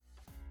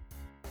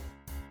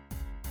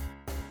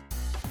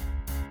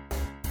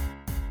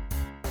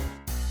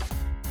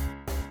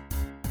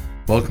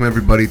Welcome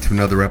everybody to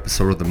another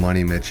episode of the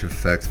Money Mitch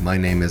Effect. My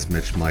name is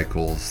Mitch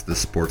Michaels, the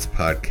sports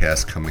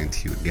podcast coming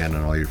to you again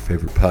on all your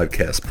favorite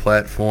podcast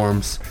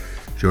platforms.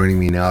 Joining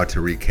me now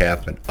to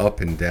recap an up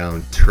and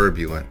down,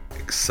 turbulent,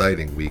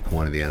 exciting week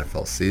one of the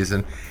NFL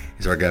season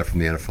is our guy from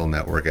the NFL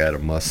Network,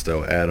 Adam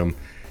Musto. Adam,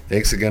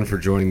 thanks again for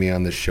joining me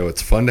on this show.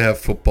 It's fun to have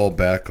football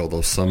back, although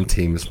some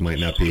teams might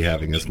not be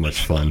having as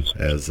much fun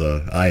as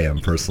I am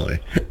personally.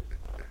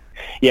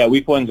 Yeah,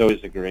 week one's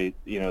always the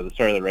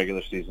start of the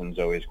regular season is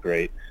always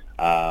great.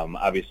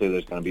 Obviously,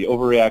 there's going to be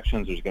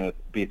overreactions. There's going to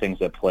be things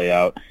that play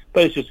out,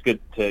 but it's just good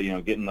to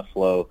get in the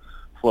flow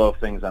of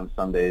things on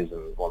Sundays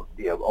and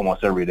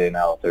almost every day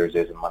now,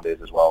 Thursdays and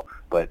Mondays as well.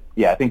 But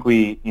yeah, I think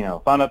we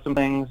found out some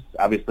things.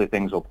 Obviously,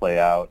 things will play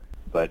out,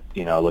 but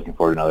looking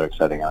forward to another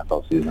exciting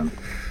NFL season.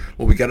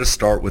 Well, we got to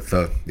start with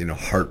the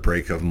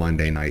heartbreak of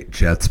Monday night,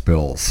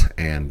 Jets-Bills,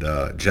 and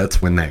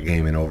Jets win that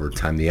game in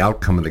overtime. The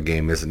outcome of the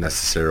game isn't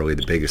necessarily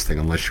the biggest thing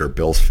unless you're a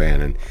Bills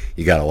fan and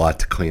you got a lot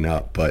to clean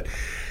up, but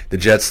the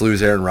Jets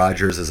lose Aaron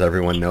Rodgers, as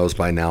everyone knows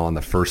by now, on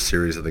the first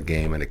series of the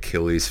game, an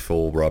Achilles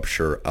full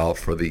rupture, out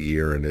for the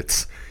year, and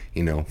it's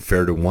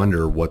fair to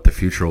wonder what the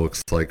future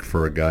looks like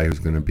for a guy who's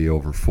going to be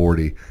over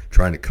 40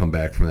 trying to come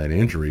back from that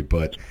injury.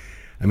 But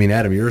I mean,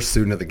 Adam, you're a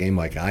student of the game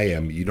like I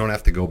am. You don't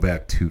have to go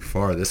back too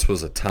far. This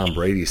was a Tom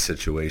Brady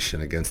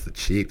situation against the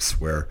Chiefs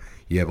where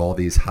you have all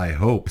these high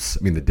hopes.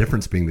 I mean, the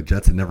difference being the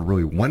Jets had never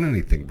really won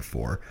anything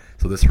before,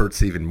 so this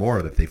hurts even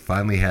more that they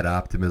finally had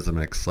optimism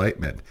and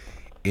excitement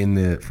in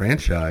the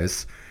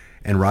franchise,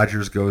 and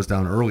Rodgers goes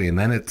down early, and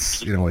then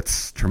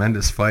it's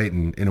tremendous fight,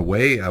 and in a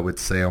way I would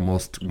say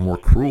almost more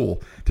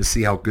cruel to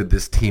see how good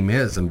this team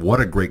is and what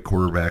a great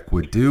quarterback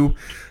would do.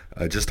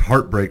 Just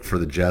heartbreak for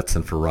the Jets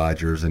and for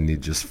Rodgers, and you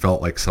just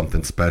felt like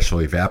something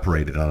special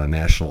evaporated on a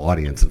national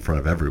audience in front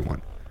of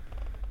everyone.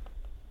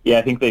 Yeah,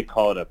 I think they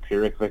call it a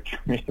Pyrrhic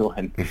victory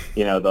when,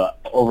 the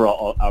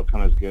overall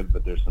outcome is good,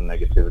 but there's some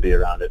negativity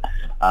around it.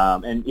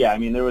 And, yeah, I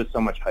mean, there was so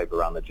much hype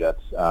around the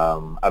Jets.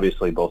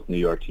 Obviously, both New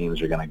York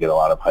teams are going to get a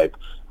lot of hype,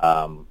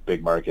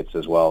 big markets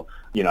as well.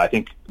 I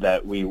think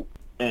that we,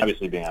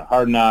 obviously being on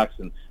Hard Knocks,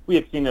 and we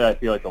have seen it, I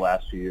feel like, the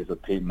last few years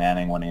with Peyton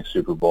Manning winning a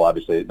Super Bowl,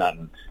 obviously not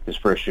in his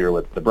first year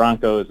with the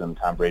Broncos and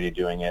Tom Brady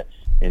doing it.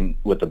 And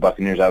with the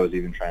Buccaneers, I was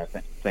even starting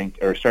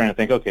to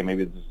think, okay,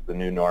 maybe this is the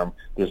new norm.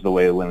 This is the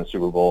way to win the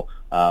Super Bowl.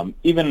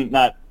 Even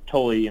not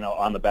totally,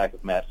 on the back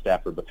of Matt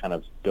Stafford, but kind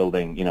of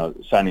building,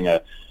 signing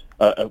a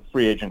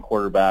free agent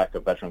quarterback, a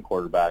veteran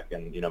quarterback,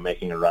 and,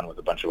 making a run with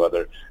a bunch of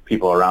other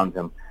people around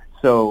him.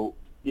 So,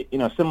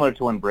 similar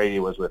to when Brady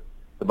was with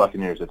the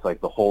Buccaneers, it's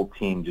like the whole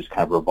team just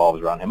kind of revolves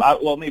around him.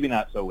 Well, maybe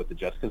not so with the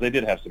Jets because they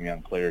did have some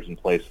young players in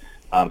place,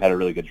 had a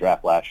really good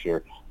draft last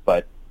year,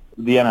 but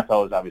the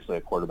NFL is obviously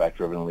a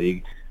quarterback-driven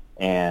league,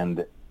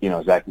 and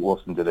Zach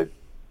Wilson did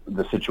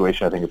the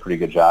situation, I think, a pretty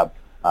good job,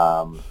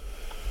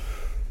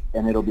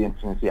 and it'll be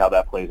interesting to see how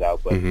that plays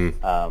out.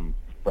 But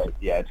but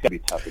yeah, it's gonna be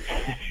tough.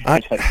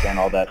 And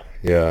all that.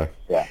 Yeah.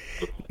 Yeah.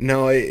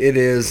 No, it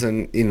is,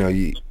 and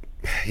you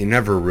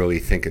never really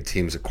think a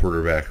team's a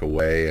quarterback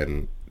away,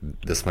 and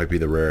this might be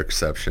the rare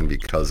exception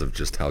because of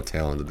just how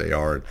talented they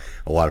are in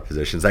a lot of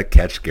positions. That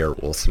catch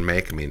Garrett Wilson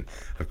make, I mean,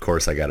 of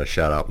course I got to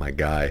shout out my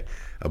guy,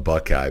 a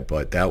Buckeye,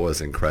 but that was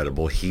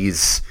incredible.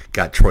 He's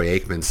got Troy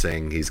Aikman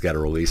saying he's got a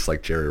release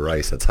like Jerry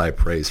Rice. That's high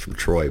praise from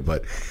Troy.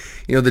 But,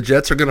 the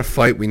Jets are going to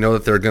fight. We know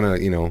that they're going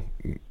to,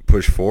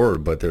 push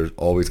forward, but they're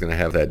always going to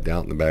have that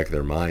doubt in the back of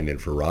their mind.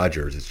 And for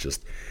Rodgers, it's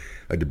just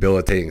a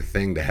debilitating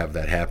thing to have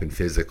that happen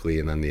physically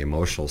and then the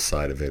emotional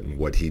side of it and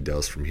what he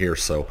does from here.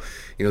 So,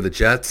 the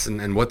Jets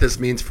and what this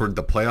means for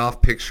the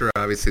playoff picture,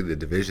 obviously the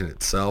division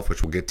itself,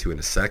 which we'll get to in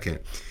a second.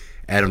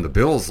 Adam, the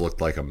Bills looked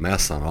like a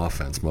mess on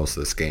offense most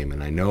of this game,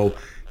 and I know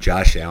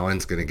Josh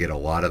Allen's going to get a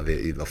lot of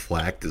the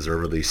flack,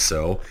 deservedly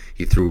so.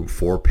 He threw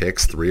 4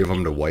 picks, 3 of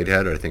them to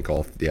Whitehead. I think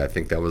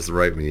that was the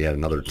right. I mean, he had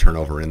another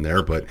turnover in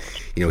there, but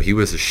he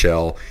was a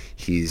shell.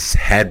 He's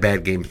had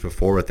bad games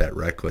before with that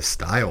reckless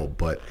style,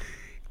 but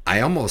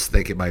I almost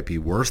think it might be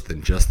worse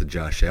than just the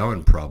Josh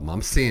Allen problem.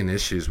 I'm seeing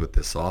issues with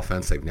this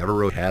offense. They've never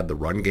really had the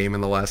run game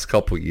in the last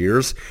couple of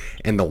years,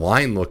 and the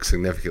line looks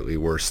significantly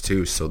worse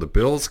too. So the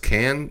Bills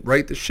can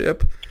right the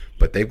ship,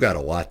 but they've got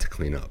a lot to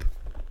clean up.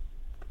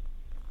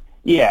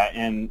 Yeah,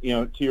 and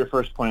to your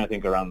first point, I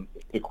think around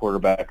the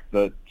quarterback,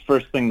 the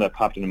first thing that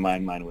popped into my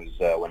mind was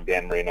when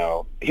Dan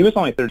Marino. He was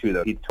only 32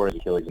 though. He tore his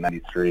Achilles in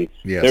 '93.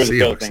 Yeah,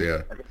 Seahawks.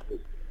 Yeah.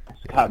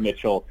 Scott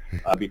Mitchell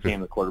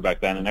became the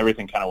quarterback then, and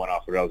everything kind of went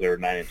off the rails. They were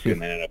 9-2,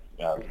 and they ended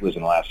up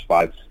losing the last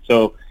 5.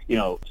 So,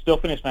 still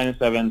finished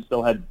 9-7,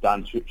 still had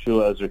Don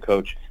Shula as their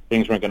coach.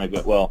 Things weren't going to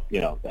go well.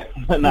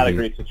 Not a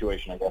great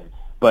situation, I guess.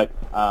 But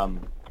to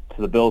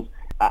the Bills,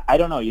 I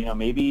don't know.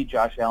 Maybe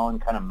Josh Allen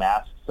kind of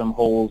masked some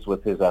holes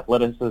with his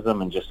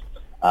athleticism, and just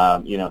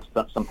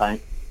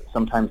sometimes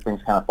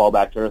things kind of fall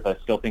back to earth. I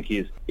still think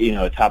he's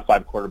a top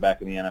 5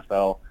 quarterback in the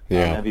NFL,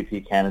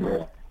 MVP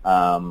candidate.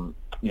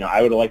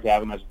 I would like to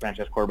have him as a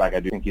franchise quarterback. I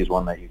do think he's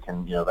one that you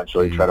can,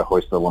 eventually try to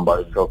hoist the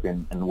Lombardi Trophy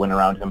and win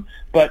around him.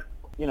 But,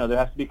 there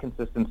has to be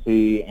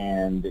consistency,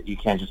 and you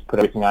can't just put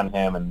everything on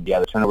him. And yeah,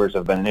 the turnovers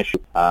have been an issue.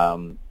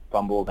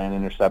 Fumbles and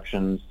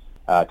interceptions,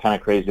 kind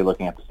of crazy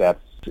looking at the stats.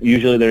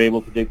 Usually they're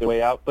able to dig their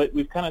way out, but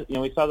we've kind of,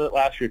 we saw that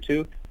last year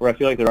too, where I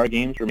feel like there are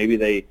games where maybe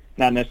they,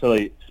 not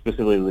necessarily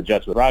specifically the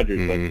Jets with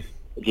Rodgers, but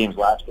the games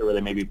last year where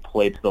they maybe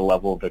played to the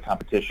level of their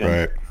competition,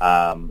 right.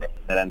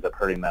 That ends up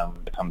hurting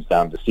them. It comes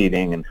down to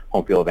seeding and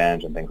home field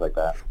advantage and things like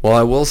that. Well,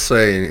 I will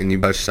say, and you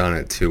touched on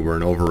it too, we're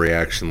an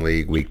overreaction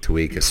league week to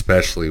week,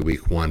 especially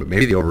week one, but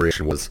maybe the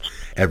overreaction was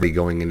every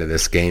going into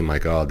this game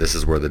like, oh, this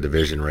is where the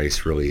division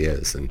race really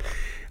is. And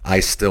I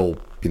still,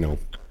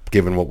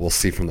 given what we'll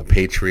see from the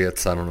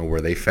Patriots, I don't know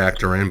where they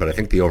factor in, but I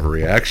think the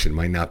overreaction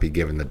might not be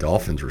giving the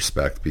Dolphins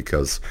respect,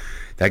 because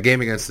that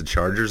game against the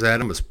Chargers,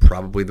 Adam, was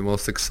probably the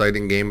most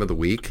exciting game of the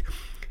week.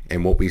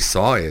 And what we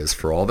saw is,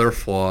 for all their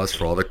flaws,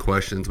 for all the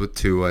questions with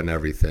Tua and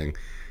everything,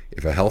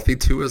 if a healthy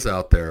Tua's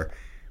out there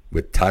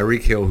with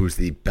Tyreek Hill, who's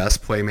the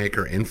best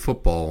playmaker in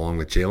football, along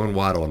with Jalen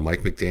Waddle and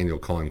Mike McDaniel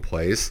calling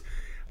plays,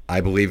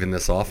 I believe in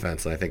this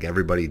offense, and I think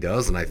everybody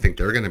does, and I think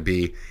they're going to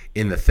be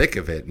in the thick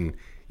of it. And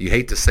you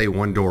hate to say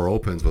one door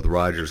opens with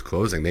Rodgers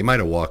closing. They might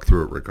have walked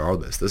through it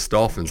regardless. This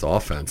Dolphins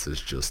offense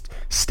is just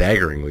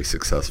staggeringly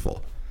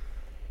successful.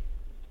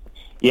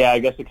 Yeah, I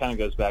guess it kind of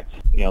goes back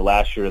to,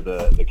 last year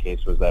the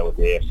case was that with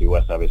the AFC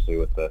West, obviously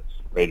with the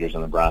Raiders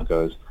and the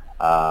Broncos,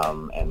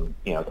 and,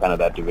 kind of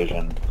that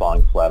division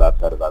falling flat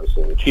outside of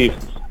obviously the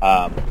Chiefs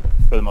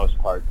for the most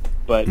part.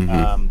 But,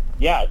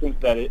 I think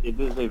that it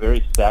is a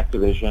very stacked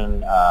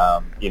division.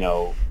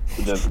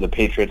 The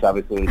Patriots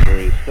obviously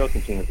still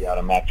continue to be out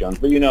on Mac Jones,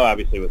 but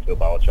obviously with Bill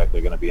Belichick,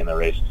 they're going to be in the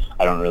race.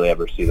 I don't really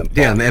ever see them.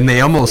 Yeah, and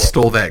they almost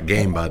stole that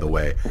game, by the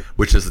way,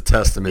 which is a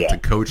testament to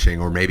coaching,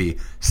 or maybe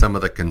some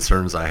of the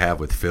concerns I have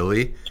with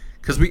Philly,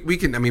 because we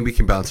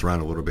can bounce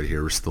around a little bit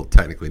here. We're still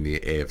technically in the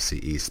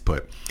AFC East,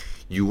 but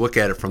you look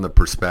at it from the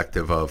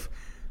perspective of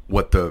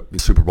what the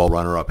Super Bowl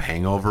runner-up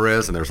hangover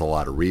is, and there's a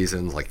lot of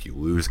reasons, like you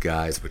lose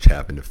guys, which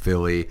happened to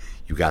Philly.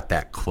 You got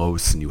that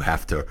close, and you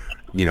have to,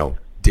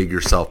 dig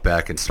yourself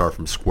back and start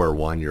from square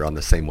one. You're on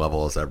the same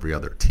level as every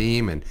other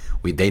team, and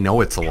they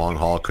know it's a long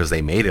haul because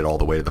they made it all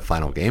the way to the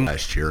final game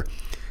last year.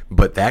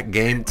 But that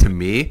game, to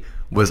me,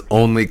 was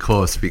only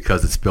close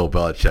because it's Bill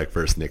Belichick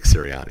versus Nick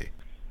Sirianni.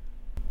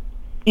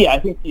 Yeah, I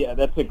think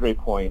that's a great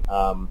point.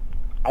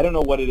 I don't know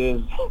what it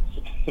is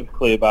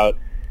specifically about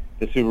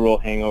the Super Bowl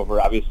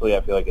hangover. Obviously,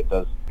 I feel like it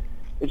does.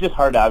 It's just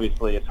hard to,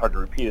 it's hard to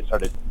repeat. It's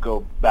hard to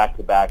go back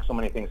to back. So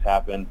many things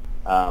happen.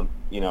 I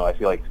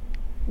feel like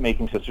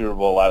making to the Super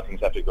Bowl, a lot of things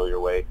have to go your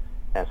way,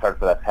 and it's hard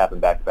for that to happen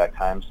back-to-back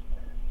times.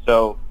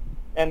 So,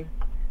 and,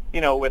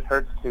 with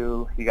Hurts,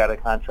 too, he got a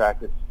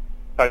contract. It's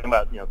talking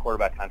about,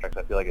 quarterback contracts,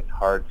 I feel like it's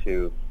hard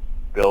to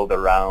build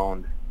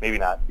around, maybe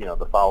not,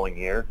 the following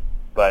year,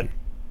 but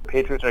the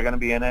Patriots are going to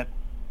be in it,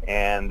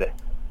 and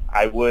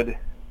I would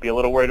be a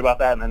little worried about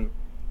that. And then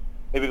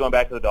maybe going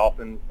back to the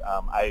Dolphins,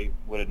 I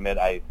would admit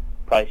I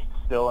probably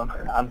still am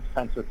on the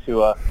fence with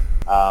Tua.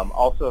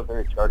 Also a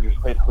very Chargers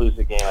way to lose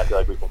the game. I feel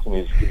like we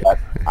continue to see that.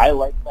 I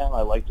like them.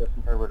 I like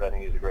Justin Herbert. I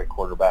think he's a great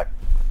quarterback.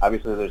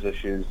 Obviously, there's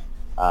issues.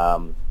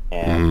 When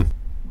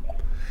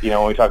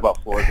we talk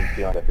about floors and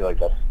ceilings, I feel like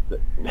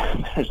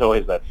there's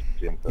always that.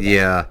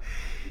 Yeah,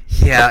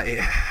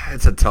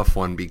 it's a tough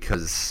one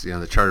because,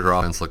 the Charger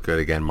offense looked good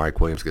again. Mike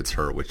Williams gets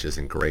hurt, which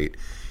isn't great.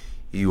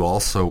 You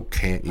also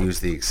can't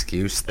use the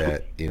excuse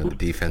that, the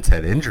defense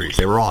had injuries.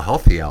 They were all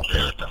healthy out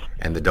there,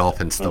 and the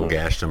Dolphins still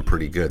gashed them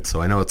pretty good. So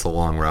I know it's a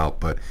long route,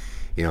 but,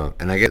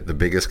 and I get the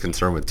biggest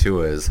concern with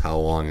Tua is how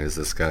long is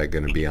this guy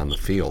going to be on the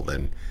field?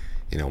 And,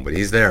 but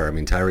he's there. I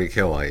mean, Tyreek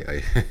Hill,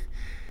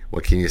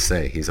 what can you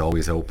say? He's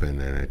always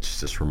open, and it's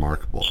just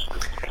remarkable.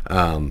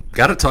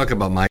 Got to talk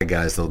about my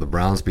guys, though. The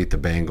Browns beat the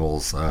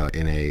Bengals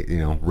in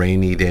a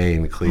rainy day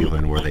in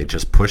Cleveland where they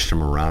just pushed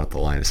them around at the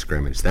line of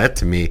scrimmage. That,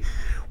 to me,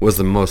 was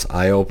the most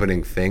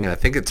eye-opening thing, and I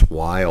think it's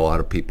why a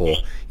lot of people,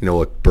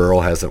 look,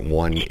 Burrow hasn't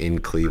won in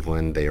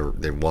Cleveland.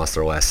 They've lost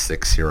their last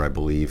 6 here, I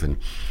believe, and,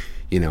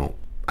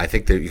 I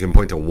think that you can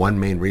point to one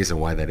main reason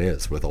why that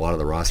is. With a lot of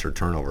the roster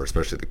turnover,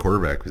 especially at the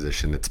quarterback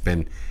position, it's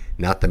been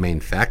not the main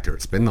factor.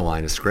 It's been the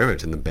line of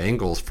scrimmage, and the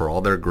Bengals, for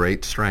all their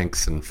great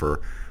strengths and for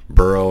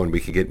Burrow, and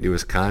we could get into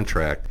his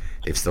contract,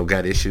 they've still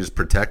got issues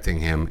protecting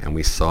him, and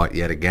we saw it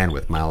yet again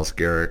with Myles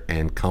Garrett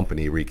and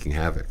company wreaking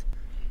havoc.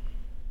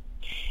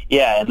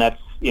 Yeah, and that's,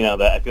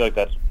 I feel like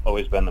that's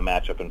always been the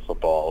matchup in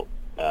football,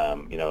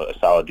 a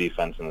solid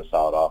defense and a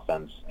solid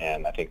offense.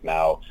 And I think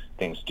now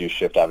things do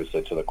shift,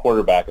 obviously, to the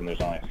quarterback, and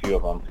there's only a few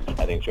of them.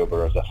 I think Joe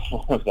Burrow's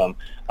one of them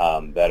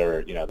that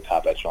are, the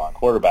top echelon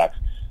quarterbacks.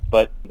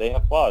 But they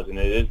have flaws, and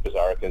it is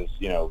bizarre because,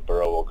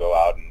 Burrow will go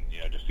out and,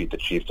 defeat the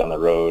Chiefs on the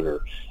road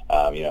or,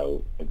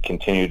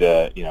 continue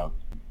to,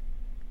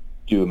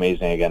 do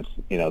amazing against,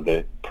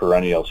 the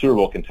perennial Super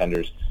Bowl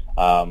contenders.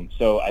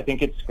 So I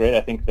think it's great.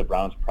 I think the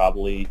Browns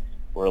probably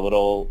were a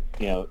little,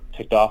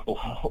 ticked off,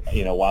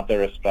 want their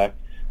respect,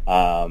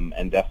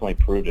 and definitely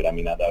proved it. I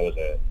mean, that was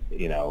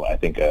I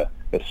think a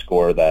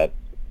score that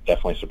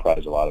definitely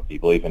surprised a lot of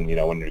people, even,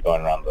 when you're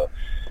going around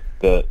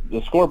the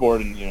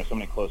scoreboard and so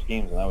many close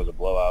games, and that was a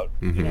blowout.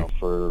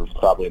 For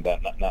probably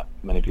that not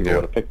many people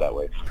would have picked that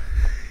way.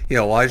 Yeah,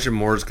 Elijah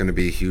Moore is going to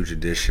be a huge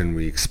addition.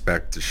 We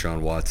expect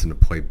Deshaun Watson to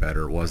play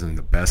better. It wasn't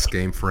the best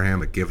game for him,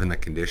 but given the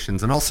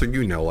conditions, and also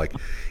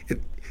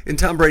and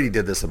Tom Brady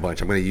did this a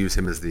bunch. I'm going to use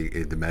him as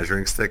the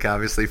measuring stick,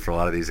 obviously, for a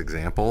lot of these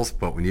examples.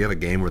 But when you have a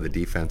game where the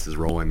defense is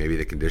rolling, maybe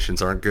the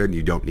conditions aren't good, and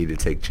you don't need to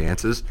take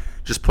chances,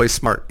 just play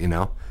smart.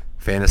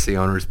 Fantasy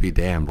owners be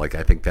damned.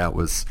 I think that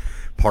was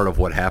part of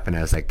what happened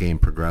as that game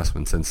progressed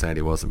when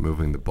Cincinnati wasn't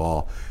moving the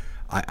ball.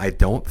 I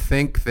don't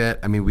think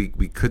that.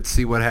 We could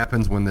see what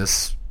happens when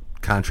this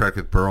contract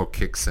with Burrow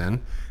kicks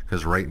in,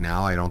 because right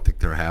now I don't think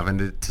they're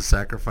having to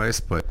sacrifice,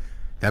 but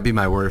that'd be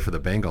my worry for the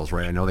Bengals,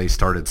 right? I know they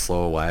started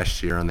slow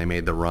last year and they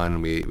made the run,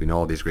 and we know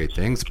all these great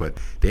things, but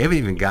they haven't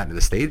even gotten to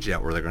the stage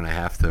yet where they're going to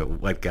have to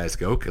let guys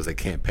go because they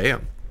can't pay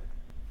them.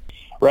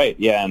 Right,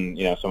 yeah, and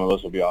some of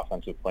those will be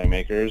offensive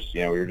playmakers.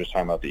 We were just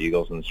talking about the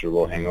Eagles and the Super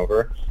Bowl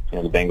hangover. The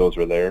Bengals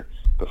were there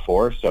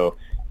before, so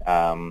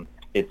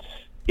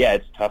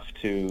it's tough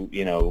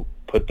to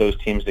put those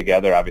teams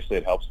together. Obviously,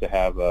 it helps to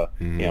have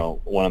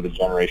one of the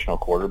generational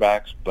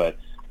quarterbacks, but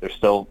there's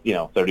still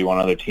 31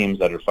 other teams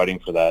that are fighting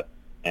for that,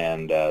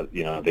 and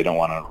they don't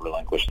want to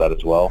relinquish that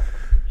as well.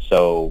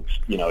 So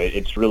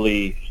it's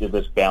really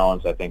this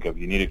balance, I think, of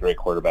you need a great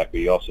quarterback,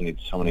 but you also need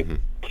so many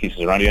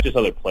pieces around you, just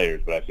other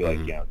players. But I feel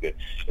like good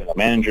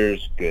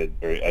managers, good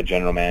or a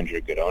general manager,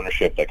 good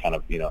ownership that kind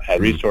of had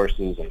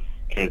resources and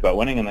cares about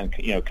winning, and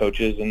then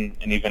coaches and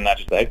even not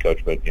just the head coach,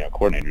 but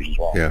coordinators as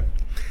well. Yeah.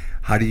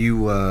 How do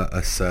you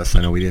assess,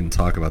 I know we didn't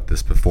talk about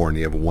this before, and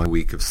you have 1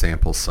 week of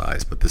sample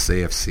size, but this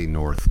AFC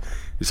North,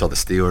 you saw the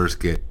Steelers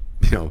get,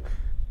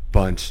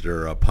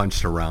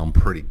 punched around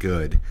pretty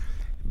good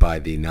by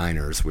the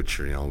Niners, which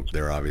are,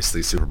 they're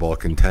obviously Super Bowl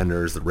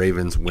contenders. The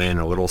Ravens win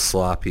a little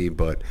sloppy,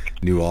 but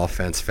new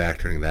offense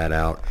factoring that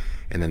out.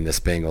 And then this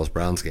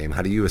Bengals-Browns game.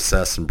 How do you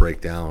assess and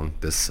break down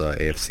this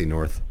AFC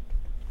North?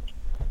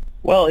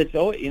 Well, it's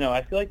always,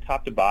 I feel like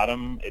top to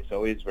bottom, it's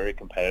always very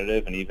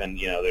competitive, and even,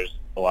 there's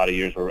a lot of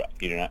years where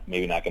you're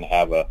maybe not going to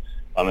have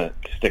I'm going to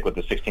stick with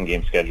the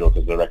 16-game schedule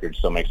because the record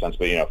still makes sense,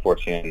 but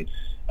 14-2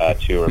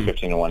 or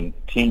 15-1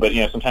 team, but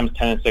sometimes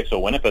 10-6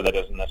 will win it, but that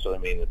doesn't necessarily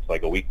mean it's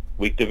like a weak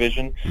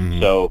division.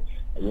 So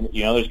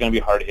there's going to be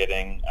hard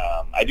hitting.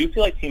 I do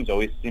feel like teams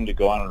always seem to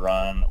go on a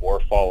run or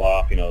fall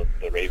off.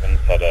 The Ravens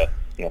had a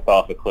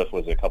fall off a cliff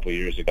was a couple of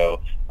years ago,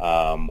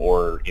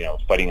 or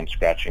fighting and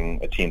scratching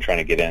a team trying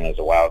to get in as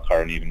a wild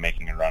card and even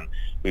making a run.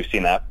 We've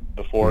seen that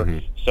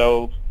before.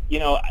 So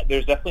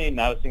there's definitely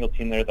not a single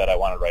team there that I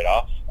want to write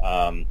off.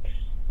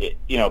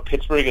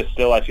 Pittsburgh is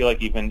still, I feel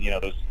like even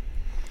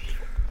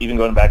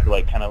going back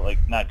to kind of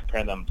not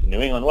comparing them to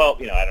New England. Well,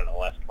 I don't know, the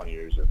last 20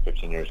 years or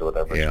 15 years or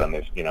whatever, it's been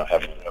they've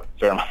having a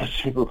fair amount of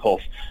Super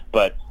Bowls.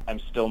 But I'm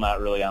still not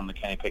really on the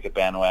Kenny Pickett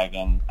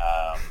bandwagon.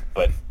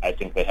 But I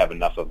think they have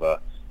enough of a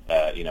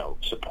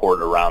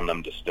support around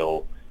them to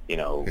still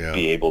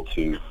be able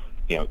to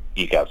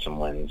eke out some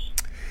wins.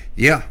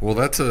 Yeah, well,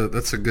 that's a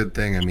good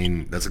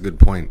thing. That's a good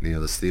point. The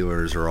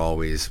Steelers are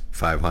always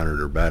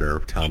 500 or better.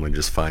 Tomlin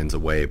just finds a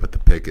way, but the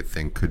Pickett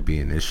thing could be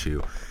an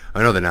issue.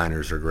 I know the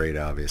Niners are great,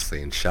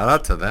 obviously, and shout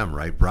out to them,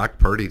 right? Brock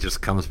Purdy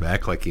just comes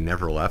back like he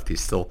never left.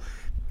 He's still,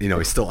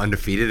 he's still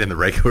undefeated in the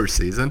regular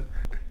season.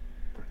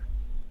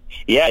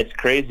 Yeah, it's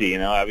crazy.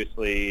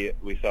 Obviously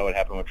we saw what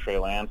happened with Trey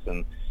Lance,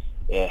 and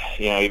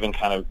even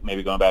kind of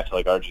maybe going back to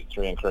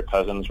RG3 and Kirk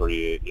Cousins, where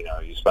you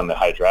spend the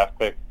high draft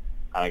pick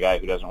on a guy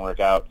who doesn't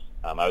work out.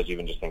 I was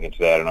even just thinking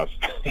today, I don't know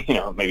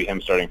if, maybe him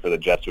starting for the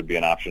Jets would be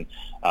an option,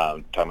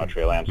 talking about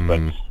Trey Lance.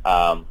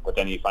 But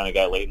then you find a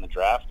guy late in the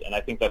draft, and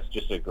I think that's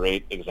just a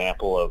great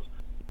example of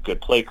good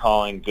play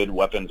calling, good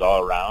weapons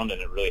all around,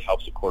 and it really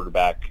helps a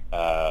quarterback,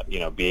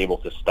 be able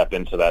to step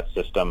into that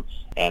system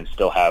and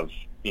still have,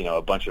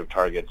 a bunch of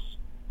targets.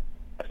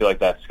 I feel like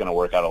that's going to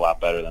work out a lot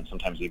better than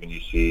sometimes even you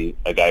see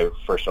a guy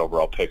first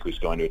overall pick who's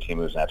going to a team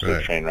who's an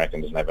absolute train wreck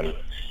and doesn't have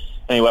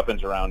any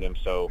weapons around him.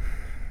 So,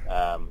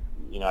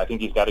 I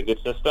think he's got a good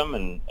system,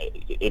 and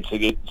it's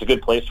a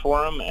good place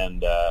for him,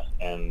 and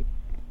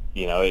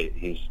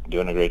he's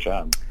doing a great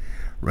job.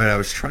 Right, I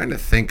was trying to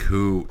think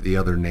who the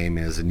other name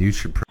is, and you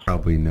should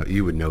probably know.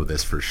 You would know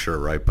this for sure,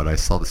 right? But I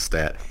saw the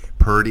stat: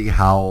 Purdy,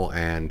 Howell,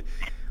 and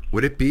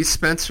would it be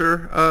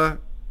Spencer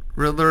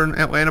Riddler in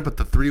Atlanta? But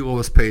the three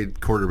lowest paid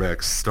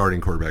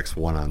starting quarterbacks,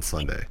 won on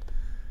Sunday.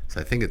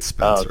 So I think it's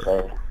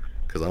Spencer,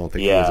 because I don't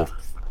think he was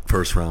a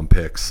first round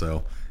pick.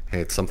 So hey,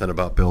 it's something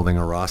about building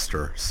a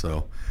roster.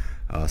 So.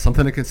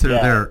 Something to consider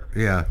there.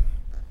 Yeah.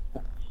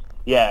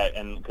 Yeah,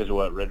 and because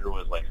Ritter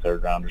was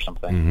third round or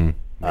something.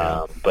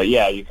 But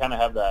yeah, you kind of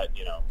have that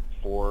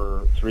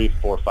 3,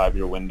 4, 5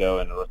 year window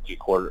in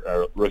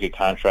a rookie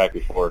contract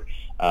before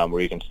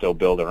where you can still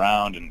build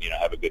around and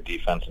have a good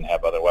defense and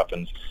have other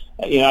weapons.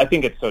 I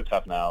think it's so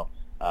tough now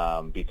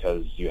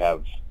because you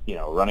have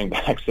running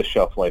backs. The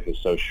shelf life is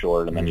so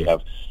short, and then you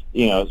have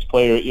it's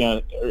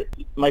player,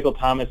 Michael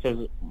Thomas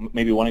is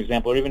maybe one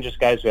example, or even just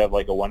guys who have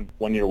a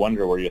one-year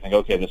wonder where you think,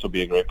 okay, this will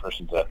be a great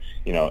person to,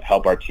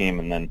 help our team,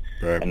 and then,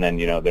 they're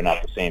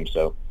not the same.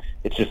 So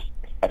it's just,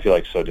 I feel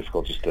like, so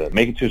difficult just to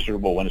make it to a Super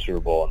Bowl, win a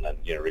Super Bowl, and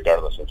then,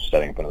 regardless of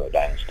setting up another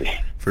dynasty.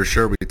 For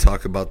sure, we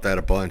talk about that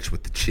a bunch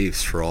with the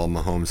Chiefs. For all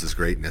Mahomes'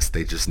 greatness,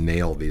 they just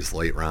nail these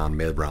late-round,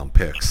 mid-round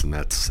picks, and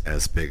that's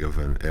as big of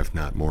an, if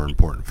not more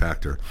important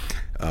factor,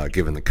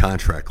 given the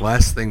contract.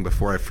 Last thing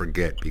before I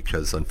forget,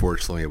 because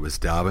unfortunately it was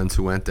Dobbins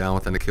who went down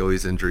with an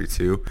Achilles injury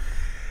too.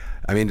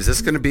 I mean, is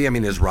this going to be,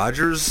 is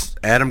Rodgers,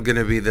 Adam, going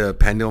to be the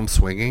pendulum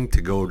swinging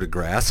to go to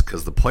grass?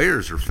 Because the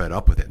players are fed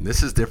up with it. And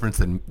this is different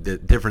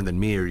than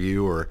me or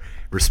you or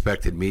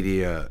respected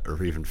media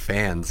or even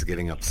fans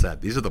getting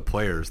upset. These are the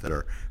players that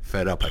are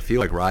fed up. I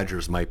feel like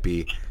Rodgers might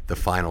be the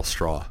final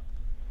straw.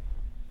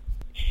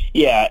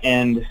 Yeah,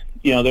 and,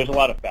 there's a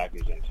lot of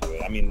factors into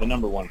it. I mean, the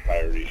number one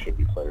priority should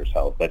be players'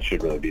 health. That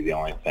should really be the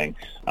only thing.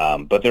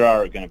 But there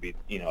are going to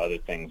be, other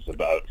things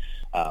about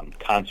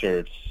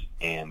concerts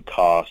and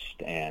cost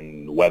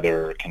and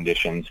weather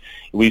conditions.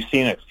 We've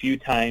seen a few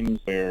times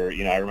where,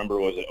 I remember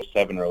was it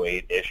 07 or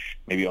 08-ish,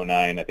 maybe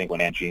 09, I think when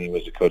Mancini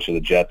was the coach of the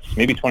Jets,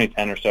 maybe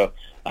 2010 or so,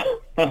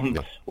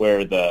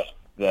 where the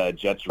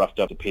Jets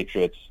roughed up the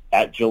Patriots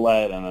at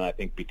Gillette, and then I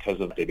think because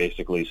of they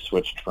basically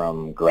switched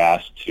from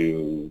grass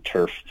to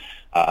turf,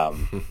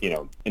 in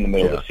the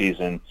middle of the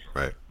season.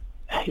 Right.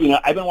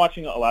 I've been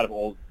watching a lot of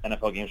old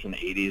NFL games from the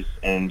 80s,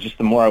 and just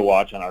the more I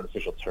watch on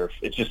artificial turf,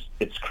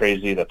 it's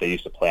crazy that they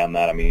used to play on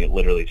that. I mean,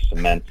 literally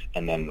cement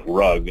and then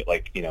rug,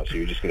 so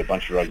you just get a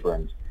bunch of rug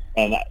burns.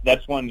 And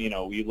that's when,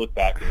 you look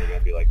back and you're going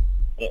to be like,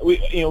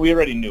 we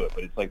already knew it,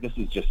 but it's like, this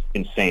is just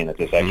insane that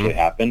this actually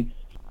happened.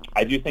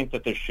 I do think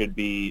that there should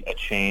be a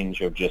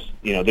change of just,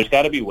 there's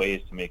got to be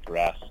ways to make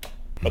grass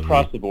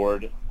across the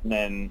board, and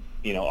then,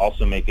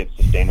 also make it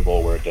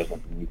sustainable where it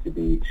doesn't need to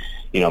be,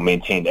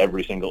 maintained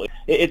every single.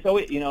 It's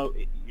always,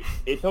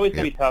 it's always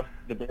going to be tough.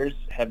 The Bears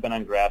have been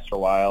on grass for a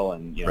while,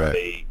 and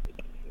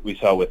we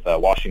saw with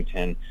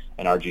Washington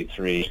and RG3,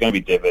 there's going to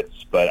be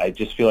divots, but I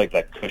just feel like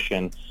that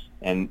cushion,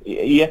 and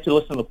you have to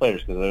listen to the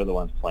players because they're the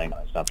ones playing.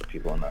 It's not the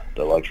people in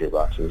the luxury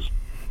boxes.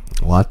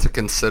 A lot to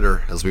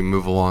consider as we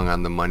move along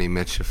on the Money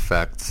Mitch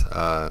effect.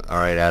 All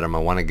right, Adam, I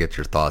want to get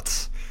your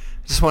thoughts.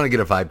 I just want to get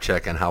a vibe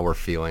check on how we're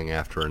feeling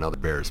after another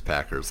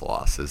Bears-Packers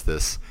loss. Is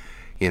this,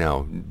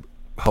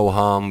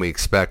 ho-hum, we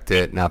expect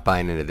it, not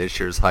buying into this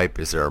year's hype?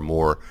 Is there a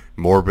more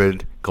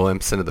morbid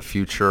glimpse into the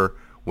future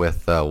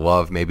with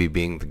Love maybe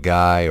being the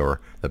guy,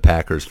 or the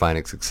Packers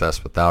finding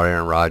success without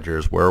Aaron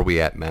Rodgers? Where are we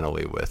at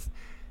mentally with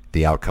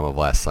the outcome of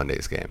last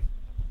Sunday's game?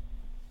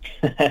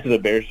 As a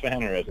Bears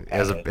fan or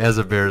as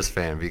a Bears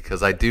fan?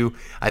 Because I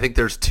think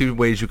there's two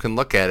ways you can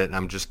look at it, and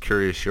I'm just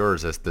curious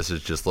yours. This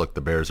is just, look,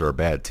 the Bears are a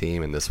bad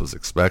team and this was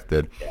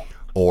expected,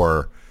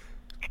 or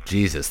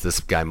Jesus, this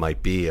guy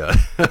might be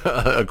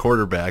a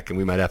quarterback and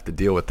we might have to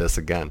deal with this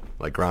again,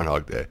 like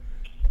Groundhog Day.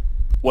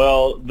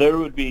 Well, there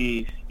would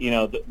be,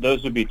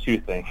 those would be two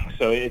things.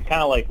 So it's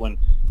kind of like when,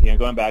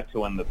 going back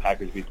to when the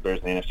Packers beat the Bears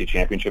in the NFC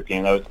Championship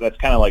game, that's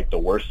kind of like the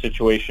worst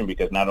situation,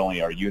 because not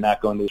only are you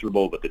not going to the Super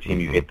Bowl, but the team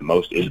you hate the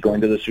most is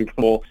going to the Super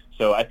Bowl.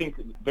 So I think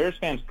Bears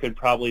fans could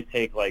probably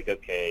take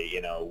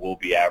we'll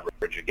be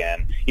average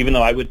again, even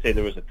though I would say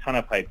there was a ton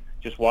of hype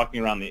just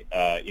walking around the,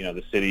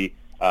 the city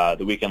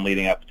the weekend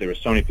leading up. There were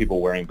so many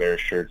people wearing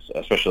Bears shirts,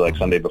 especially like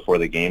Sunday before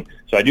the game.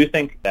 So I do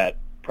think that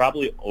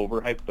probably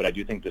overhyped, but I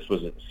do think this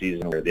was a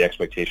season where the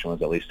expectation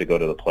was at least to go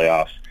to the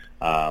playoffs.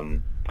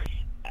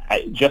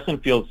 Justin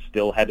Fields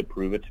still had to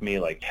prove it to me.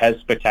 Has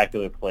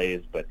spectacular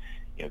plays, but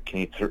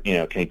can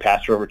he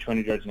pass for over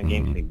 200 yards in a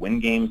game? Can he win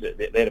games?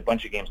 They had a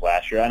bunch of games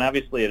last year, and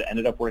obviously it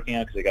ended up working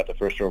out because they got the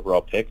first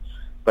overall pick.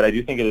 But I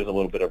do think it is a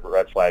little bit of a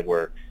red flag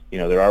where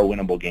there are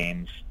winnable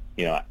games.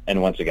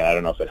 And once again, I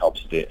don't know if it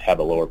helps to have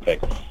a lower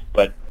pick,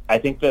 but I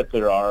think that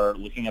there are,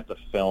 looking at the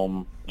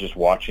film, just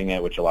watching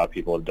it, which a lot of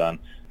people have done,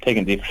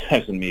 taking deeper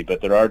dives than me,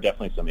 but there are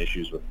definitely some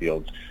issues with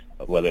Fields,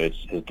 whether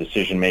it's his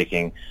decision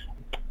making.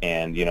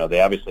 And,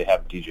 they obviously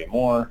have DJ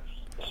Moore.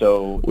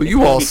 So well,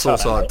 you also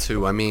saw it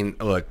too. I mean,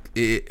 look,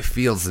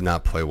 Fields did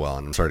not play well,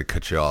 and I'm sorry to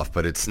cut you off,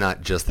 but it's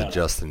not just the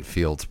Justin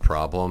Fields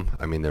problem.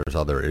 I mean, there's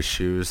other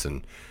issues,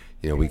 and,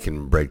 we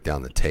can break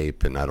down the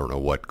tape, and I don't know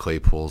what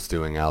Claypool's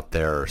doing out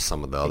there or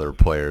some of the other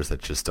players that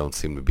just don't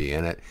seem to be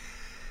in it.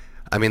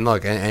 I mean,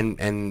 look,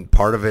 and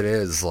part of it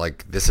is,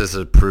 this is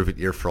a prove-it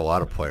year for a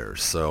lot of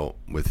players. So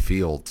with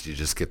Fields, you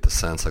just get the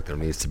sense there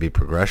needs to be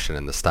progression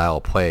in the style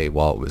of play.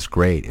 While it was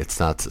great, it's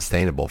not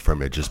sustainable for him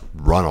to just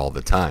run all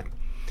the time.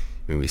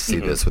 I mean, we see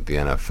this with the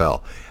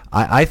NFL.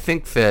 I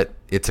think that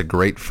it's a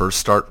great first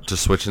start to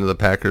switch into the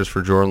Packers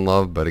for Jordan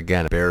Love, but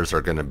again, Bears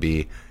are going to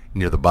be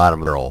near the bottom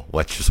of the roll.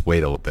 Let's just wait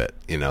a little bit.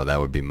 That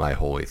would be my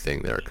holy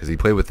thing there, because he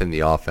played within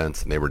the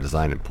offense and they were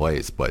designing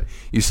plays, but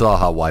you saw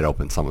how wide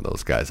open some of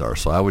those guys are.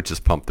 So I would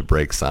just pump the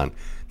brakes on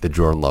the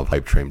Jordan Love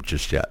hype train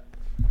just yet.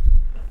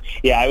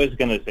 Yeah, I was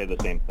going to say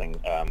the same thing.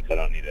 I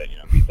don't need to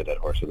beat the dead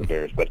horse of the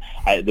Bears, but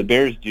the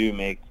Bears do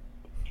make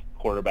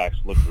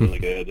quarterbacks look really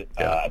good.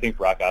 I think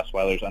Brock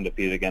Osweiler's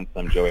undefeated against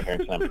them. Joey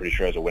Harrington, I'm pretty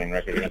sure, has a winning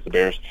record against the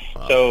Bears.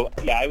 Wow. So,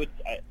 yeah,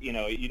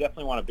 you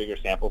definitely want a bigger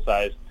sample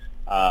size.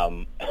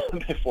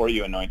 before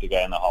you anoint a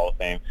guy in the Hall of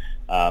Fame.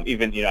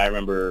 Even, I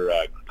remember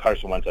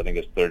Carson Wentz, I think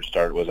his third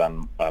start was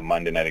on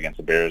Monday night against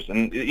the Bears.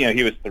 And,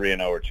 he was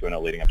 3-0 or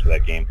 2-0 leading up to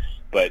that game.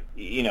 But,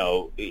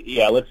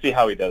 let's see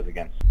how he does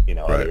against,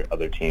 Right.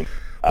 other teams.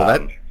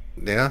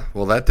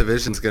 Well, that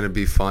division's going to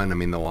be fun. I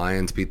mean, the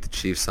Lions beat the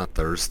Chiefs on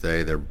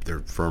Thursday.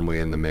 They're firmly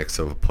in the mix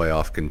of a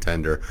playoff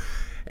contender.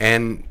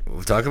 And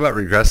we'll talk about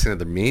regressing to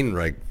the mean,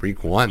 like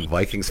week one.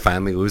 Vikings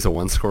finally lose a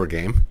one-score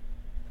game.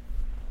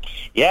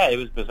 Yeah, it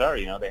was bizarre.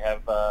 They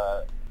have,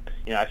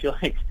 I feel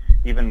like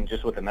even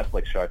just with the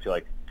Netflix show, I feel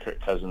like Kirk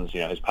Cousins,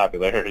 his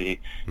popularity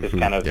has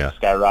kind of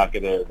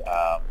skyrocketed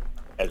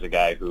as a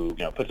guy who,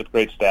 puts up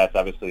great stats.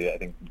 Obviously, I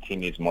think the team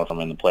needs more from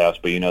him in the playoffs,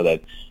 but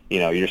that,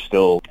 you're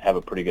still have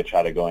a pretty good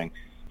shot at going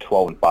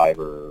 12-5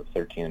 or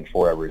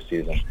 13-4 every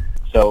season.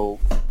 So,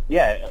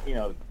 yeah,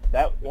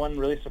 that one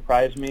really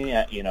surprised me.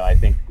 I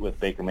think with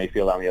Baker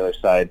Mayfield on the other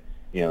side,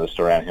 the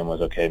story on him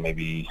was, okay,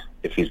 maybe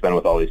if he's been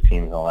with all these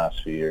teams in the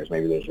last few years,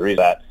 maybe there's a reason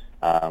for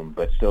that,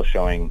 but still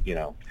showing,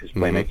 his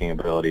playmaking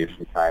ability a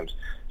few times.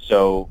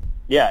 So,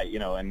 yeah,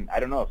 and I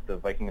don't know if the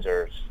Vikings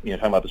are,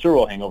 talking about the Super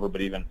Bowl hangover,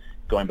 but even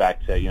going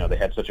back to, they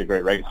had such a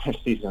great regular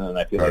season, and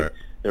I feel like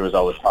there was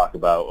always talk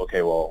about,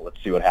 okay, well,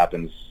 let's see what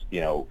happens,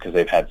 because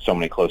they've had so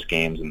many close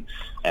games,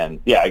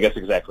 and yeah, I guess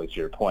exactly to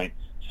your point.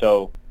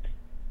 So,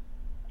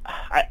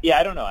 I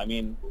don't know. I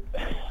mean,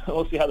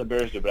 we'll see how the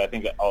Bears do, but I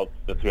think all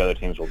the three other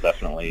teams will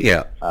definitely,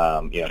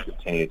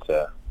 continue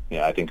to,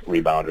 I think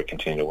rebound or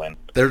continue to win.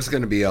 There's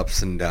going to be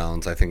ups and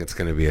downs. I think it's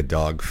going to be a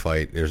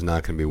dogfight. There's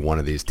not going to be one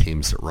of these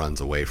teams that runs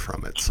away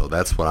from it. So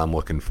that's what I'm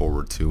looking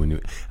forward to.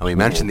 And we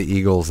mentioned the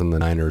Eagles and the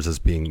Niners as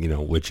being,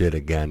 legit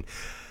again.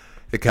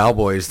 The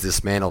Cowboys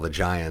dismantle the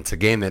Giants, a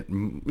game that,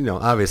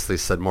 obviously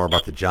said more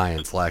about the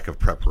Giants' lack of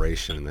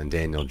preparation, and then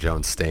Daniel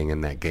Jones staying in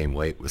that game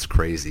late was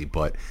crazy.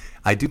 But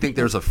I do think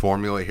there's a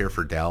formula here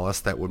for Dallas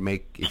that would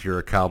make, if you're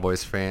a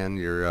Cowboys fan,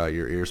 your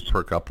ears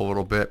perk up a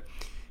little bit.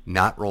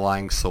 Not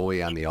relying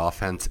solely on the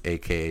offense,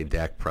 a.k.a.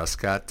 Dak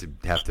Prescott, to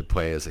have to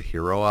play as a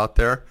hero out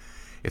there.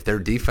 If their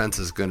defense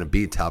is going to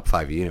be top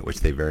 5 unit,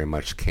 which they very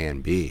much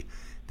can be,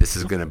 this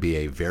is going to be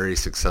a very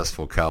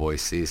successful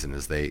Cowboys season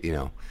as they,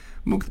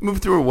 move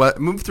through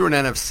an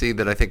NFC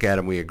that I think,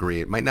 Adam, we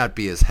agree, it might not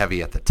be as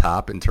heavy at the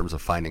top in terms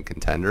of finding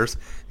contenders.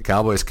 The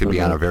Cowboys could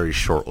be on a very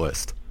short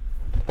list.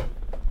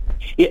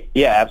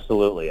 Yeah,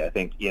 absolutely. I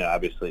think,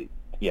 obviously,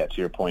 to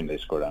your point, they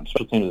scored on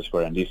special teams, they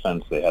scored on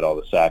defense, they had all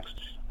the sacks.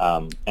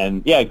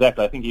 And yeah,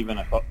 exactly. I think even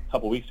a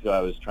couple weeks ago, I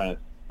was trying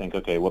to think,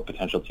 okay, what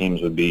potential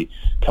teams would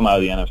come out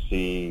of the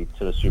NFC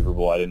to the Super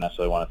Bowl. I didn't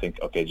necessarily want to think,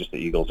 okay, just the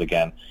Eagles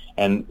again.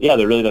 And yeah,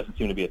 there really doesn't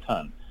seem to be a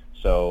ton.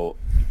 So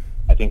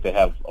I think they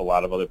have a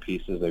lot of other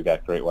pieces. They've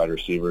got great wide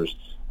receivers.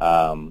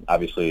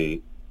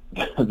 Obviously,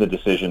 the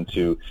decision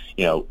to,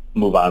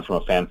 move on from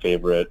a fan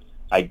favorite.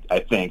 I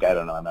think, I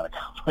don't know, I'm not a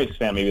Cowboys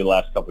fan. Maybe the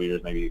last couple of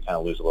years, maybe you kind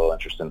of lose a little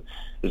interest in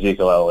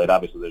Ezekiel Elliott.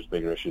 Obviously, there's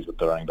bigger issues with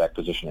the running back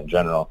position in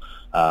general.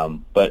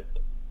 But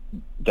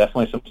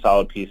definitely some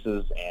solid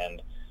pieces.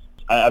 And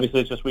obviously,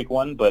 it's just week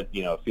one, but,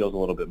 it feels a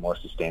little bit more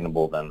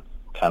sustainable than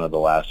kind of the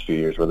last few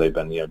years where they've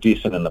been,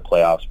 decent in the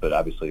playoffs, but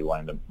obviously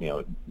wanting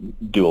to,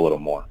 do a little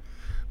more.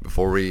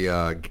 Before we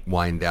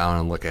wind down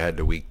and look ahead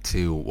to week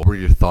 2, what were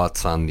your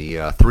thoughts on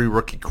the 3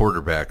 rookie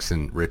quarterbacks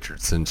in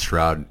Richardson,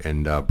 Stroud,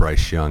 and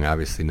Bryce Young?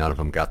 Obviously, none of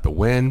them got the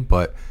win,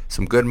 but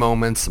some good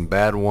moments, some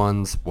bad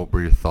ones. What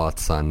were your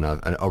thoughts on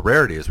a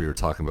rarity, as we were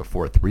talking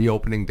before, 3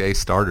 opening day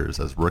starters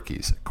as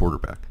rookies at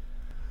quarterback?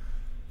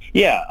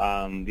 Yeah,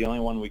 the only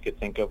one we could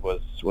think of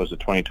was the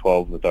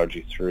 2012 with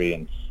RG3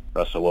 and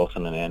Russell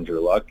Wilson and Andrew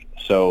Luck.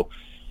 So,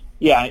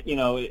 yeah,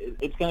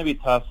 it's going to be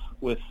tough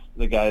with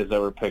the guys that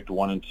were picked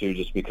 1 and 2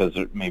 just because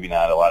there's maybe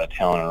not a lot of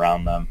talent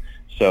around them.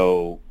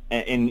 So,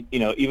 and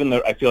even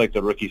though I feel like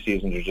the rookie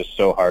seasons are just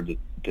so hard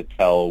to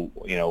tell,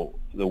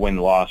 the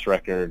win-loss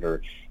record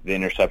or the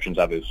interceptions,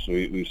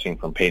 obviously, we've seen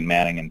from Peyton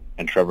Manning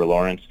and Trevor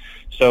Lawrence.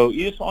 So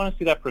you just want to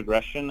see that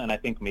progression, and I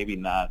think maybe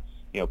not,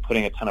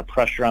 putting a ton of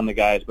pressure on the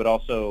guys, but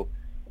also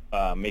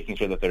making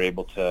sure that they're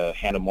able to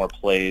handle more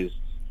plays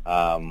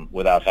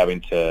without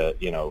having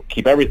to,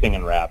 keep everything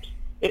in wraps.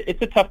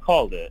 It's a tough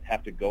call to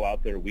have to go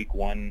out there week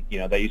 1.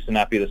 That used to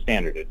not be the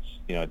standard.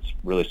 It's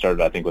really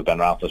started, I think, with Ben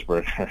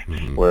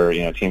Roethlisberger, where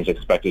teams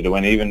expected to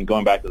win. Even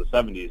going back to the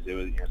 70s, it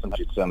was sometimes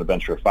you'd sit on the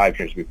bench for 5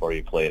 years before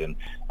you played, and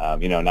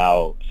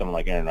now someone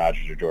like Aaron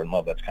Rodgers or Jordan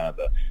Love, that's kind of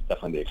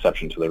definitely the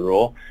exception to the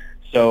rule.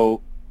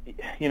 So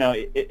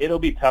it'll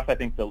be tough. I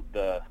think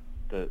the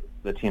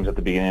teams at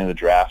the beginning of the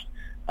draft.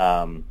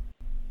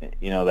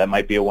 That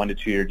might be a 1 to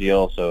 2 year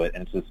deal, so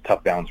it's this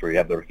tough balance where you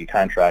have the rookie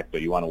contract,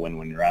 but you want to win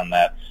when you're on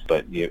that,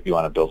 but you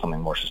want to build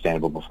something more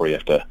sustainable before you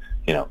have to,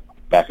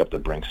 back up the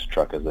Brinks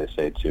truck, as they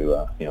say,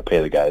 to,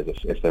 pay the guys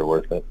if they're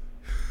worth it.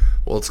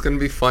 Well, it's going to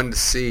be fun to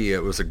see.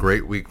 It was a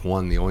great week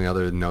 1. The only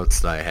other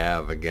notes that I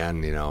have,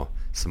 again,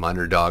 some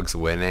underdogs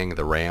winning.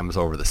 The Rams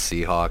over the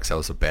Seahawks. That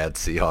was a bad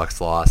Seahawks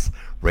loss.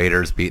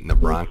 Raiders beating the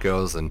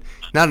Broncos, and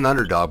not an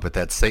underdog, but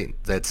that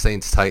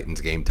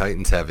Saints-Titans game.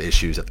 Titans have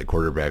issues at the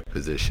quarterback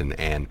position,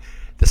 and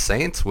the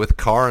Saints with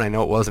Carr, and I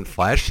know it wasn't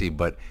flashy,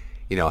 but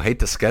I hate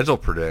to schedule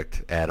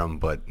predict, Adam,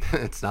 but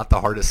it's not the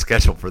hardest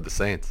schedule for the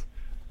Saints.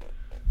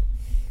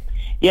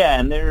 Yeah,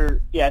 and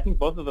I think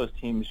both of those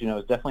teams,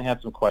 definitely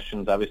had some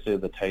questions. Obviously,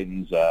 the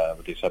Titans,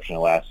 with the exception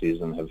of last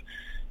season,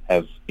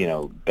 have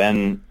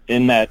been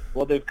in that.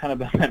 Well, they've kind of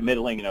been that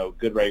middling,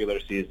 good regular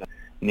season,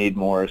 need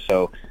more.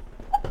 So,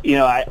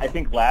 I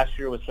think last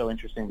year was so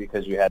interesting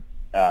because you had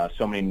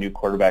so many new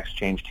quarterbacks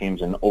change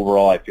teams, and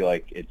overall, I feel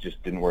like it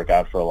just didn't work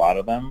out for a lot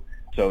of them.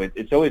 So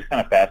it's always kind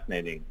of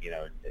fascinating.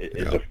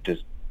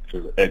 Is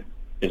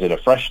it a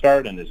fresh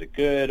start and is it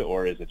good,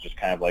 or is it just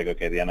kind of like,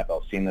 okay, the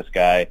NFL's seen this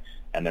guy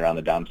and they're on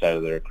the downside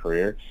of their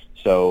career?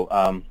 So,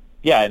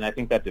 and I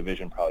think that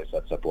division probably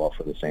sets up well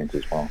for the Saints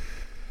as well.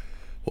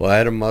 Well,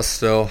 Adam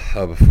Musto,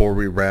 before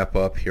we wrap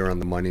up here on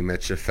the Money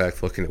Mitch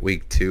Effect, looking at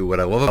Week 2,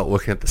 what I love about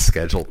looking at the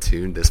schedule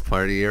too this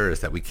part of the year is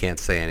that we can't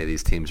say any of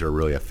these teams are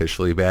really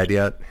officially bad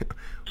yet.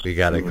 We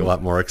got a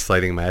lot more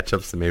exciting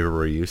matchups than maybe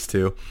we're used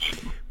to.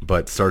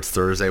 But starts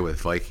Thursday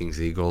with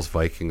Vikings-Eagles.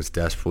 Vikings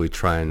desperately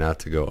trying not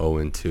to go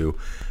 0-2 to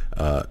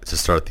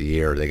start the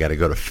year. They got to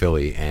go to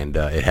Philly, and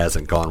it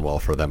hasn't gone well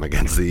for them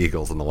against the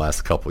Eagles in the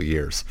last couple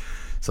years.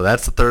 So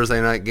that's the Thursday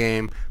night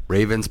game.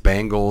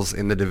 Ravens-Bengals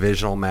in the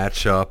divisional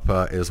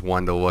matchup is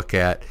one to look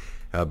at.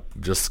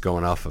 Just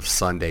going off of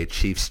Sunday,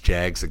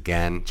 Chiefs-Jags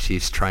again.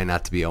 Chiefs try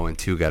not to be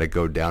 0-2. Got to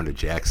go down to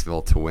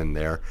Jacksonville to win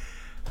there.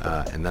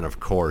 And then,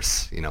 of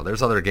course,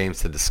 there's other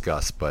games to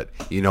discuss, but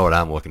you know what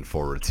I'm looking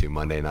forward to,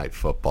 Monday Night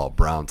Football,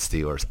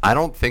 Browns-Steelers. I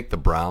don't think the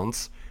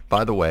Browns,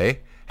 by the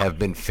way, have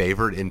been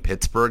favored in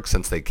Pittsburgh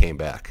since they came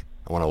back.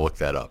 I want to look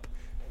that up.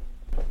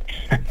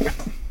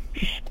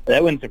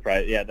 That wouldn't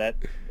surprise. Yeah, that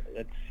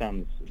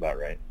sounds about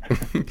right.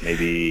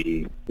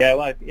 Maybe.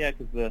 Yeah,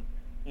 because the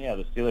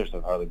Steelers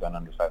have hardly been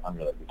under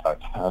 500 like we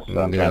talked about. So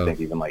I'm trying to think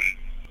even like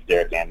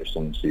Derek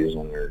Anderson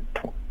season or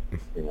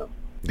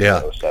 07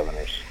 or.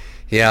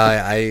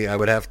 Yeah, I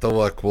would have to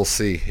look. We'll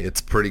see.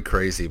 It's pretty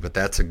crazy, but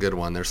that's a good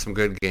one. There's some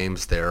good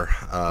games there.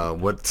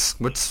 What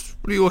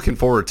are you looking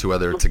forward to,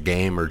 whether it's a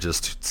game or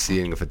just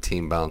seeing if a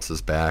team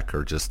bounces back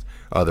or just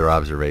other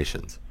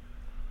observations?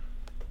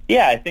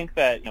 Yeah, I think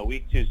that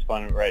Week 2 is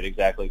fun, right?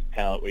 Exactly,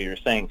 kind of what you were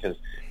saying, because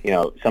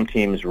some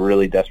teams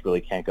really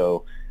desperately can't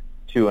go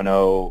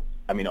 2-0.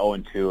 I mean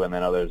 0-2, and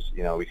then others,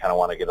 we kind of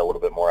want to get a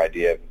little bit more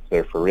idea if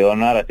they're for real or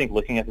not. I think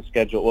looking at the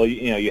schedule, well,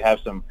 you have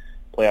some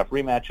playoff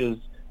rematches.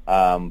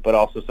 But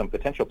also some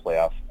potential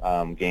playoff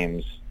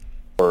games,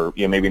 or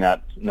maybe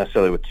not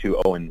necessarily with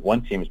 2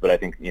 0-1 teams, but I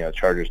think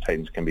Chargers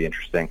Titans can be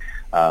interesting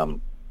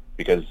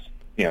because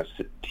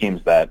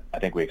teams that I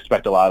think we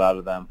expect a lot out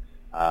of them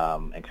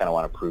and kind of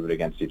want to prove it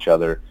against each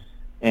other,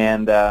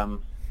 and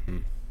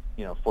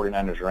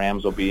 49ers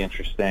Rams will be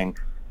interesting,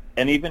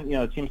 and even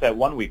teams that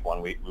won week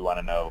 1 we want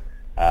to know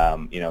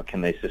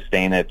can they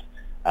sustain it.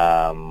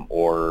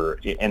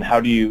 And how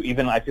do you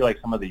even? I feel like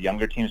some of the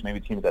younger teams, maybe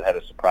teams that had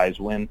a surprise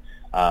win,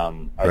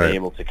 are they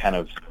able to kind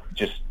of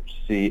just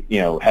see,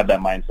 have that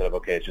mindset of,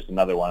 okay, it's just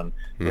another one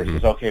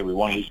versus okay, we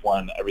won week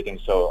 1,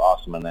 everything's so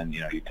awesome, and then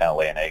you kind of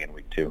lay an egg in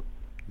week 2.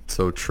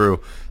 So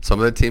true. Some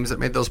of the teams that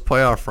made those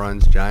playoff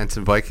runs, Giants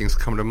and Vikings,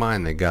 come to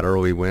mind. They got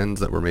early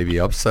wins that were maybe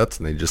upsets,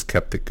 and they just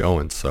kept it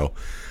going. So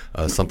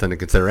something to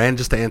consider. And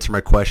just to answer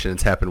my question,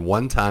 it's happened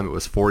one time. It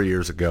was 4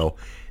 years ago.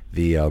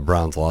 The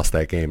Browns lost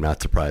that game,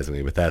 not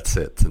surprisingly, but that's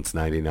it. Since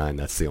 '99,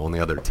 that's the only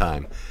other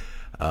time.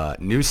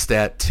 New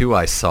stat, too,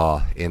 I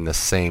saw in the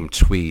same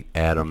tweet,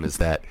 Adam, is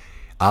that,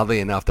 oddly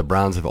enough, the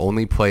Browns have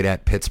only played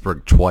at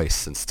Pittsburgh twice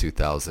since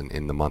 2000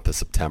 in the month of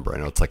September. I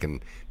know it's like a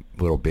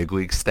little big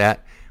league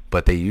stat,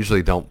 but they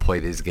usually don't play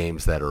these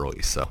games that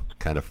early, so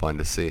kind of fun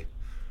to see.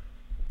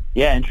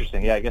 Yeah,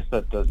 interesting. Yeah, I guess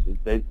it does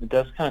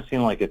kind of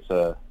seem like it's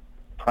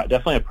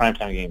definitely a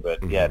primetime game,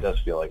 but yeah, it does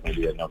feel like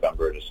maybe a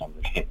November or December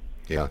game.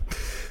 Yeah.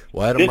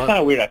 Well, it's kind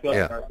of weird. I feel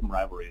like there are some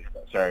rivalries.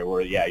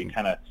 Where you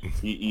kind of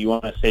you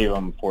want to save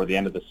them for the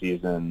end of the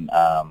season.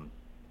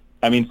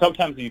 I mean,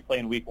 sometimes you play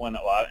in week 1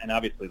 a lot, and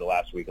obviously the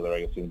last week of the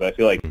regular season. But I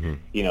feel like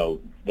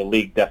the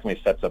league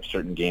definitely sets up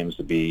certain games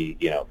to be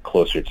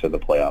closer to the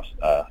playoffs.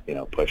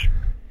 Push.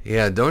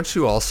 Yeah. Don't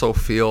you also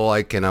feel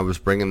like, and I was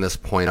bringing this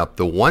point up,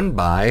 the one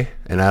bye,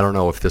 and I don't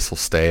know if this will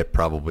stay. It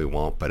probably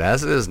won't. But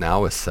as it is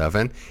now with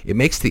 7, it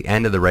makes the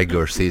end of the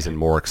regular season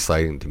more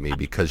exciting to me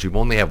because you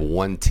only have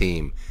one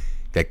team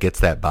that gets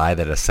that bye,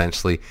 that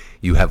essentially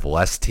you have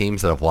less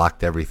teams that have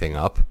locked everything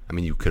up. I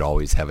mean, you could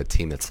always have a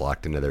team that's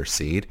locked into their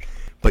seed,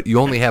 but you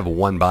only have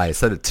one bye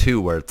instead of 2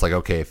 where it's like,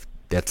 okay, if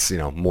that's,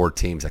 more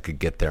teams that could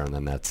get there and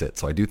then that's it.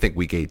 So I do think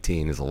week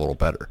 18 is a little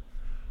better.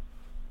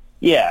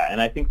 Yeah,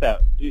 and I think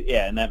that,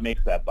 and that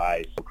makes that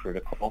bye so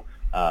critical.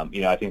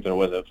 I think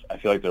I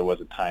feel like there was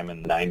a time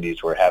in the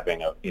 90s where having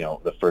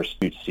the first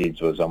 2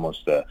 seeds was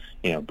almost a,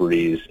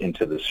 breeze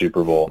into the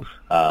Super Bowl.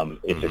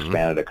 It's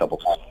expanded a couple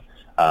times.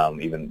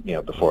 Even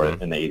before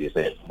in the 80s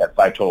they had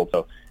 5 total.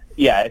 So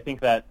yeah, I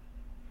think that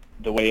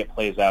the way it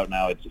plays out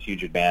now, it's a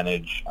huge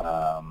advantage,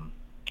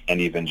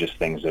 and even just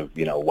things of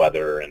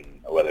weather and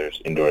whether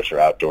it's indoors or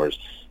outdoors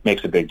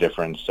makes a big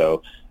difference.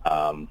 So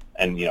and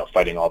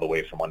fighting all the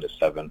way from 1 to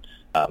 7,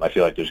 I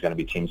feel like there's going to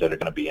be teams that are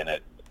going to be in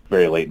it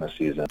very late in the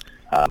season,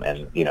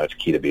 and it's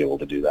key to be able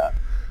to do that.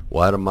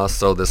 Well, Adam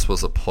Musto, this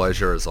was a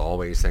pleasure as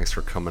always. Thanks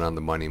for coming on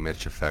the Money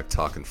Mitch Effect,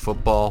 talking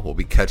football. We'll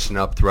be catching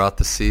up throughout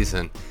the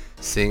season,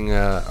 seeing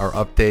our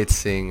updates,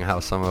 seeing how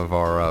some of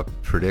our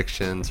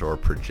predictions or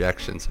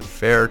projections have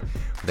fared.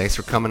 Thanks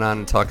for coming on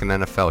and talking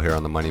NFL here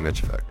on the Money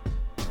Mitch Effect.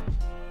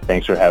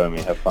 Thanks for having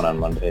me. Have fun on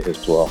Monday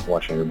as well,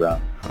 watching your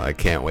Brown. I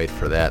can't wait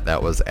for that.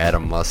 That was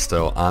Adam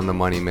Musto on the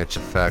Money Mitch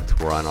Effect.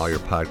 We're on all your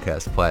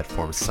podcast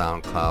platforms,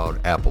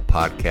 SoundCloud, Apple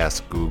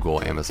Podcasts,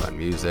 Google, Amazon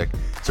Music.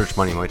 Search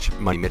Money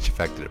Mitch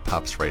Effect and it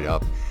pops right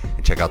up.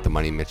 And check out the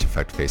Money Mitch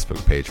Effect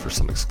Facebook page for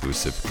some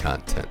exclusive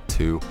content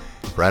too.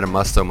 For Adam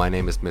Musto, my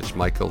name is Mitch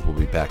Michaels. We'll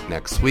be back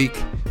next week.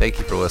 Thank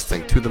you for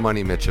listening to the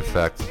Money Mitch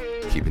Effect.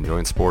 Keep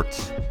enjoying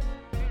sports.